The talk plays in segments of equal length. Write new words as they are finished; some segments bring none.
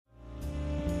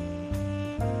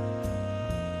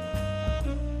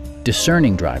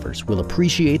Discerning drivers will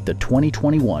appreciate the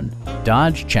 2021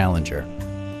 Dodge Challenger.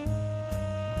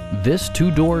 This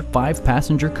two-door,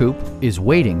 five-passenger coupe is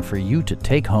waiting for you to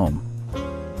take home.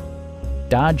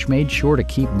 Dodge made sure to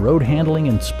keep road handling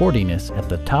and sportiness at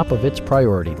the top of its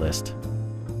priority list.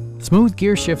 Smooth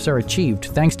gear shifts are achieved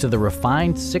thanks to the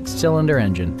refined six-cylinder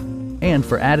engine, and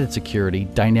for added security,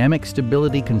 dynamic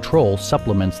stability control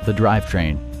supplements the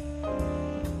drivetrain.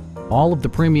 All of the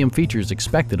premium features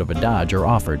expected of a Dodge are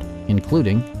offered,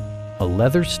 including a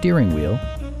leather steering wheel,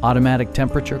 automatic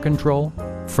temperature control,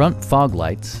 front fog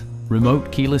lights,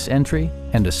 remote keyless entry,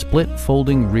 and a split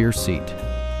folding rear seat.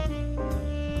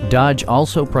 Dodge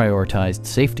also prioritized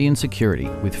safety and security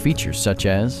with features such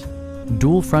as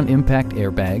dual front impact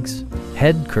airbags,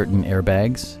 head curtain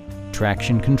airbags,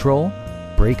 traction control,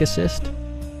 brake assist,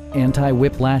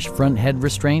 anti-whiplash front head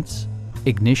restraints,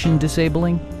 ignition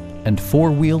disabling, and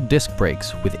four-wheel disc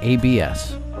brakes with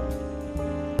ABS.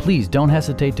 Please don't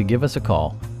hesitate to give us a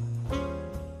call.